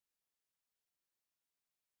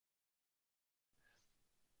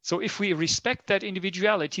So if we respect that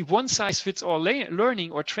individuality, one size fits all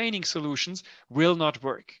learning or training solutions will not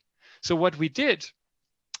work. So what we did,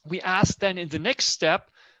 we asked then in the next step,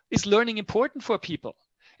 is learning important for people?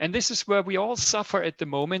 And this is where we all suffer at the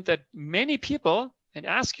moment, that many people, and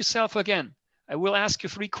ask yourself again, I will ask you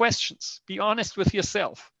 3 questions. Be honest with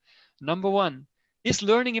yourself. Number 1, is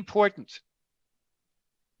learning important?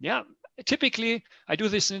 Yeah, typically, I do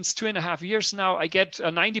this since 2.5 years now. I get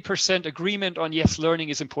a 90% agreement on yes, learning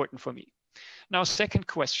is important for me. Now, second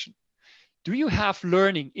question, do you have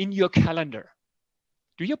learning in your calendar?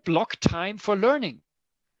 Do you block time for learning?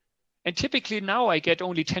 And typically now I get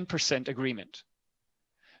only 10% agreement.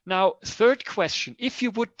 Now, third question, if you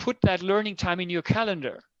would put that learning time in your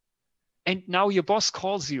calendar and now your boss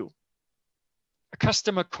calls you, a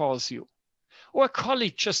customer calls you, or a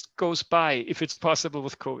colleague just goes by, if it's possible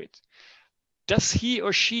with COVID, does he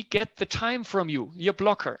or she get the time from you, your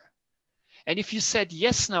blocker? And if you said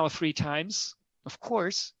yes now 3 times, of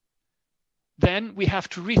course, then we have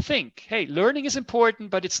to rethink, hey, learning is important,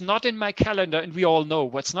 but it's not in my calendar. And we all know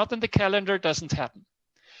what's not in the calendar doesn't happen.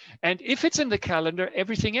 And if it's in the calendar,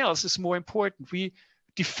 everything else is more important. We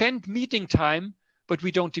defend meeting time, but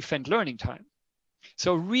we don't defend learning time.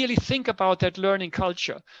 So really think about that learning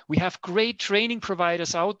culture. We have great training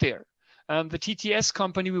providers out there. The TTS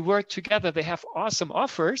company, we work together, they have awesome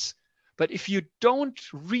offers. But if you don't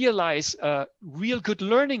realize a real good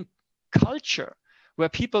learning culture, where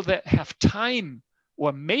people that have time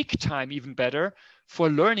or make time even better for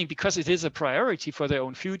learning because it is a priority for their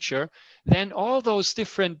own future, then all those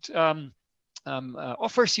different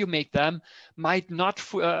offers you make them might not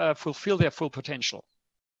fulfill their full potential.